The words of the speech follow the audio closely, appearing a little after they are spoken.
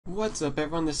What's up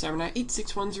everyone, this is CyberKnight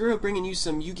 8610 bringing you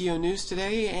some Yu-Gi-Oh news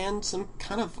today, and some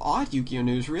kind of odd Yu-Gi-Oh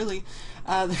news really.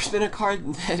 There's been a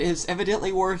card that is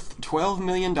evidently worth $12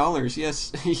 million.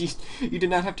 Yes, you did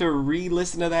not have to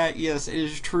re-listen to that. Yes, it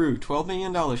is true. $12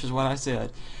 million is what I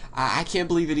said. I can't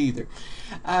believe it either.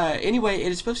 Anyway,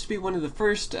 it is supposed to be one of the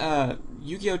first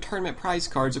Yu-Gi-Oh tournament prize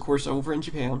cards, of course, over in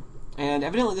Japan. And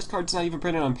evidently this card's not even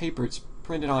printed on paper, it's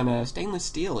printed on stainless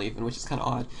steel even, which is kind of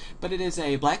odd. But it is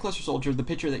a Black Luster Soldier, the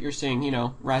picture that you're seeing,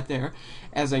 right there,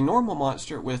 as a normal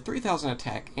monster with 3,000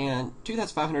 attack and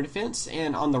 2,500 defense,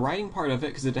 and on the writing part of it,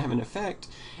 because it didn't have an effect,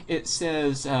 it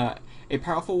says, a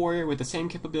powerful warrior with the same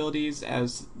capabilities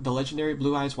as the legendary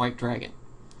Blue Eyes White Dragon.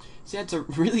 So yeah, it's a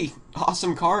really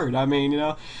awesome card,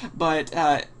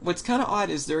 but what's kind of odd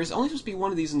is there is only supposed to be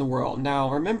one of these in the world. Now,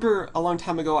 remember a long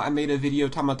time ago I made a video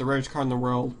talking about the rarest card in the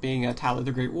world being Tyler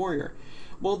the Great Warrior.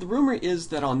 Well, the rumor is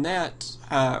that on that,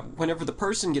 whenever the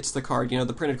person gets the card,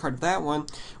 the printed card of that one,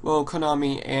 well,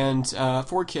 Konami and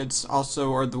 4Kids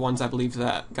also are the ones I believe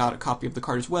that got a copy of the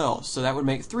card as well, so that would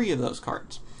make 3 of those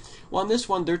cards. Well, on this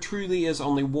one, there truly is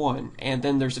only one, and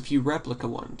then there's a few replica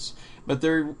ones. But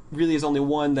there really is only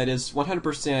one that is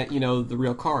 100%, the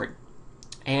real card.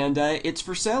 And it's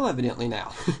for sale, evidently,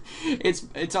 now.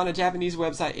 It's on a Japanese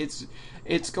website.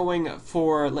 It's going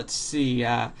for, let's see,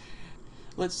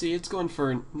 it's going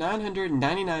for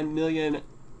 999 million,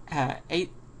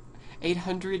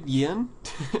 800 yen.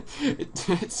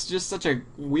 It's just such a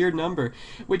weird number,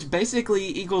 which basically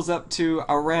equals up to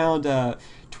around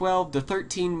 12 to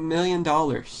 13 million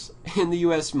dollars in the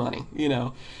US money,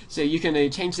 So you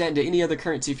can change that into any other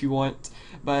currency if you want,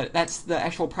 but that's the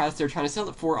actual price they're trying to sell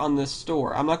it for on this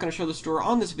store. I'm not going to show the store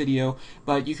on this video,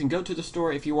 but you can go to the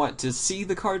store if you want to see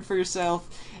the card for yourself,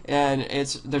 and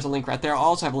there's a link right there. I'll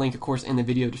also have a link, of course, in the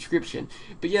video description.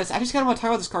 But yes, I just kind of want to talk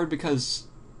about this card because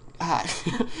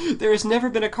there has never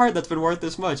been a card that's been worth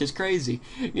this much. It's crazy.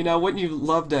 Wouldn't you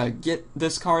love to get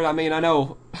this card? I mean, I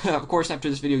know, of course, after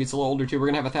this video gets a little older too, we're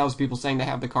going to have 1,000 people saying they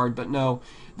have the card, but no,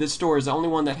 this store is the only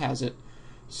one that has it.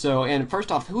 So, and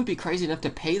first off, who would be crazy enough to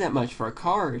pay that much for a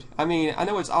card? I mean, I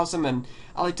know it's awesome, and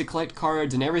I like to collect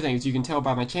cards and everything, as you can tell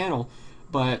by my channel,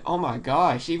 but oh my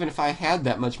gosh, even if I had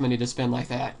that much money to spend like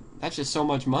that, that's just so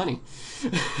much money.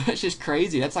 That's just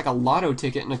crazy. That's like a lotto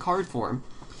ticket in a card form.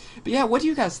 But yeah, what do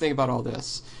you guys think about all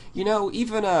this?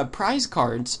 Even prize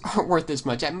cards aren't worth this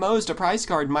much. At most, a prize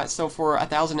card might sell for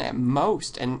 1,000 at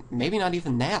most, and maybe not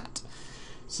even that.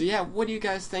 So yeah, what do you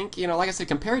guys think? Like I said,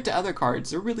 compared it to other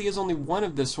cards, there really is only one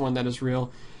of this one that is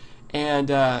real, and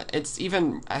it's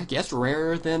even, I guess,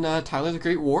 rarer than Tyler the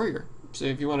Great Warrior. So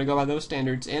if you want to go by those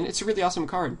standards, and it's a really awesome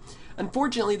card.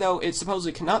 Unfortunately, though, it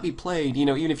supposedly cannot be played,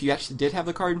 even if you actually did have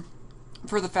the card,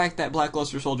 for the fact that Black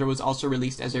Luster Soldier was also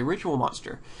released as a ritual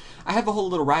monster. I have a whole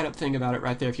little write-up thing about it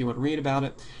right there if you want to read about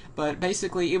it, but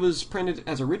basically it was printed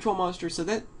as a ritual monster, so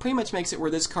that pretty much makes it where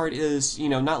this card is,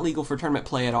 not legal for tournament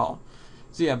play at all.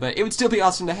 So yeah, but it would still be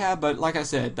awesome to have, but like I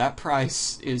said, that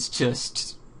price is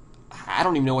just, I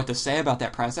don't even know what to say about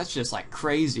that price. That's just like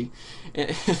crazy.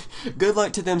 Good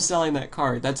luck to them selling that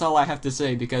card. That's all I have to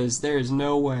say, because there is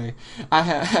no way.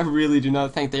 I really do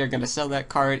not think they are going to sell that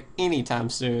card anytime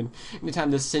soon.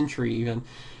 Anytime this century, even.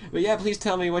 But yeah, please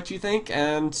tell me what you think.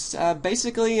 And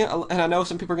basically, and I know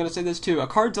some people are going to say this too, a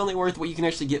card's only worth what you can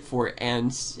actually get for it.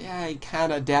 And yeah, I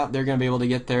kind of doubt they're going to be able to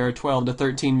get there 12 to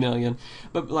 13 million.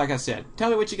 But like I said, tell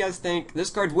me what you guys think. This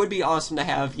card would be awesome to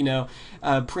have,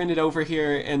 printed over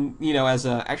here and, as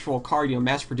an actual card,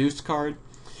 mass-produced card.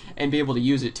 And be able to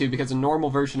use it too, because a normal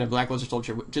version of Black Luster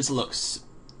Soldier just looks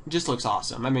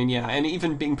awesome. I mean, yeah, and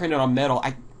even being printed on metal,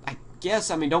 I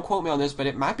guess, I mean, don't quote me on this, but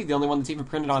it might be the only one that's even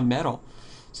printed on metal.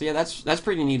 So yeah, that's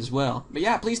pretty neat as well. But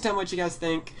yeah, please tell me what you guys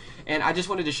think. And I just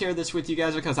wanted to share this with you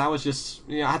guys because I was just,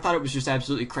 I thought it was just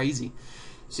absolutely crazy.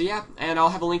 So yeah, and I'll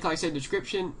have a link, like I said, in the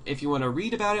description. If you want to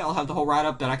read about it, I'll have the whole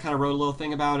write-up that I kind of wrote a little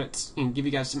thing about it and give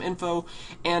you guys some info.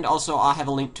 And also, I'll have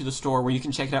a link to the store where you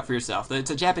can check it out for yourself. It's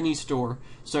a Japanese store,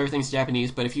 so everything's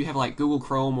Japanese. But if you have like Google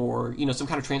Chrome or, some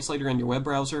kind of translator in your web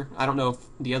browser, I don't know if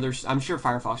the others, I'm sure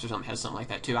Firefox or something has something like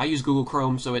that too. I use Google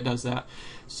Chrome, so it does that.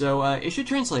 So it should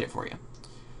translate it for you.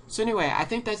 So anyway, I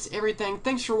think that's everything.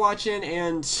 Thanks for watching,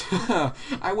 and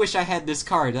I wish I had this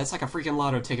card. That's like a freaking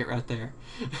lotto ticket right there.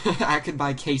 I could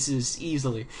buy cases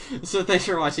easily. So thanks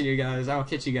for watching, you guys. I'll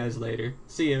catch you guys later.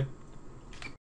 See ya.